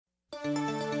In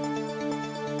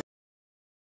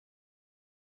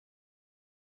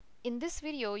this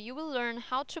video, you will learn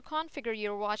how to configure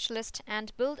your watch list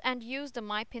and build and use the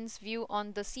My Pins view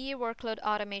on the CA Workload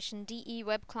Automation DE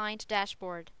web client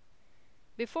dashboard.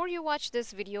 Before you watch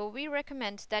this video, we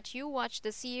recommend that you watch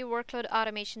the CA Workload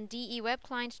Automation DE web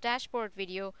client dashboard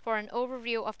video for an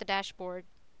overview of the dashboard.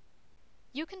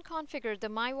 You can configure the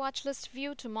My Watchlist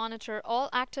view to monitor all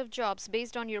active jobs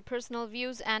based on your personal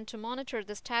views and to monitor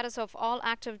the status of all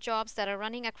active jobs that are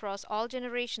running across all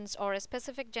generations or a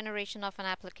specific generation of an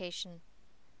application.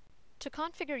 To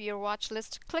configure your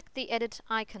watchlist, click the Edit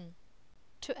icon.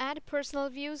 To add personal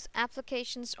views,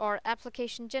 applications, or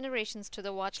application generations to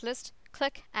the watchlist,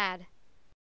 click Add.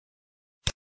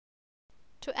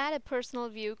 To add a personal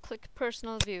view, click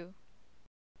Personal View.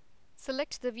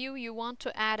 Select the view you want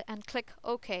to add and click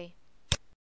OK.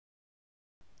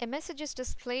 A message is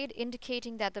displayed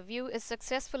indicating that the view is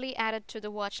successfully added to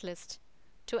the watchlist.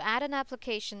 To add an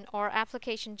application or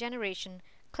application generation,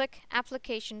 click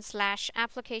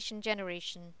Application/Application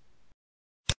Generation.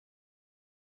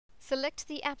 Select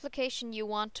the application you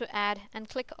want to add and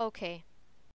click OK.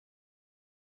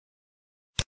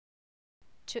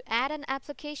 To add an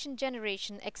application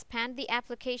generation, expand the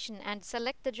application and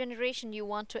select the generation you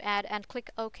want to add and click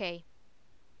OK.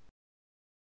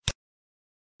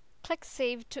 Click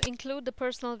Save to include the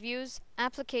personal views,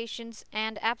 applications,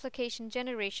 and application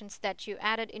generations that you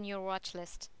added in your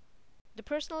watchlist. The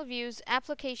personal views,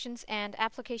 applications, and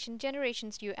application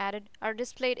generations you added are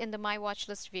displayed in the My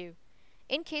Watchlist view.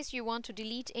 In case you want to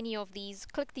delete any of these,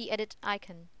 click the Edit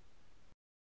icon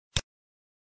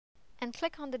and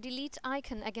click on the Delete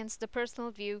icon against the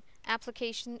personal view,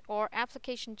 application, or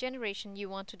application generation you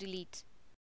want to delete.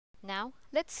 Now,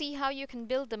 let's see how you can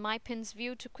build the My Pins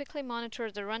view to quickly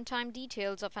monitor the runtime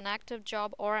details of an active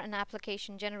job or an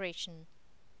application generation.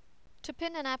 To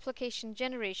pin an application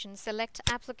generation, select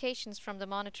Applications from the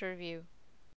Monitor view.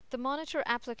 The Monitor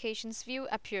Applications view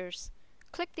appears.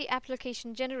 Click the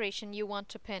application generation you want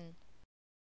to pin.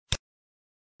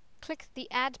 Click the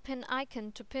Add Pin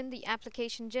icon to pin the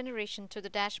application generation to the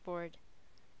dashboard.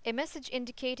 A message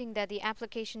indicating that the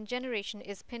application generation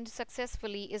is pinned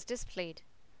successfully is displayed.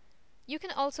 You can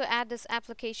also add this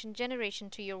application generation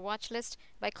to your watchlist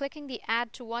by clicking the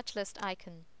Add to Watchlist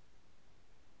icon.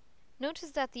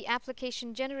 Notice that the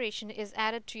application generation is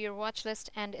added to your watchlist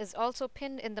and is also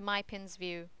pinned in the My Pins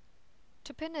view.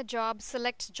 To pin a job,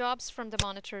 select Jobs from the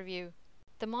Monitor view.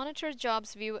 The Monitor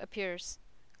Jobs view appears.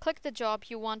 Click the job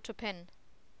you want to pin.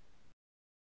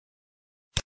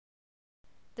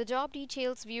 The Job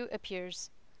Details view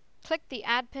appears. Click the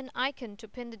Add Pin icon to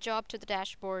pin the job to the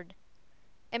dashboard.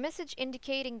 A message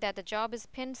indicating that the job is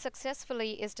pinned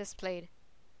successfully is displayed.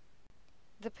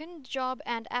 The pinned job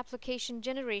and application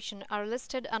generation are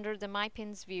listed under the My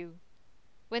Pins view.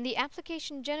 When the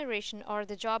application generation or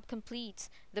the job completes,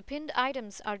 the pinned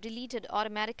items are deleted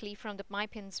automatically from the My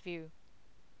Pins view.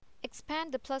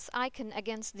 Expand the plus icon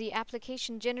against the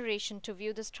application generation to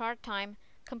view the start time,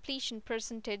 completion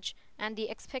percentage, and the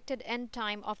expected end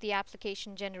time of the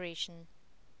application generation.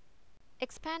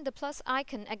 Expand the plus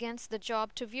icon against the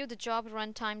job to view the job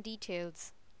runtime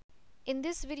details. In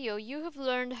this video, you have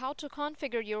learned how to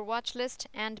configure your watchlist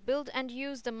and build and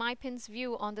use the My Pins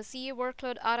view on the CA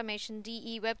Workload Automation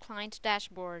DE web client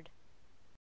dashboard.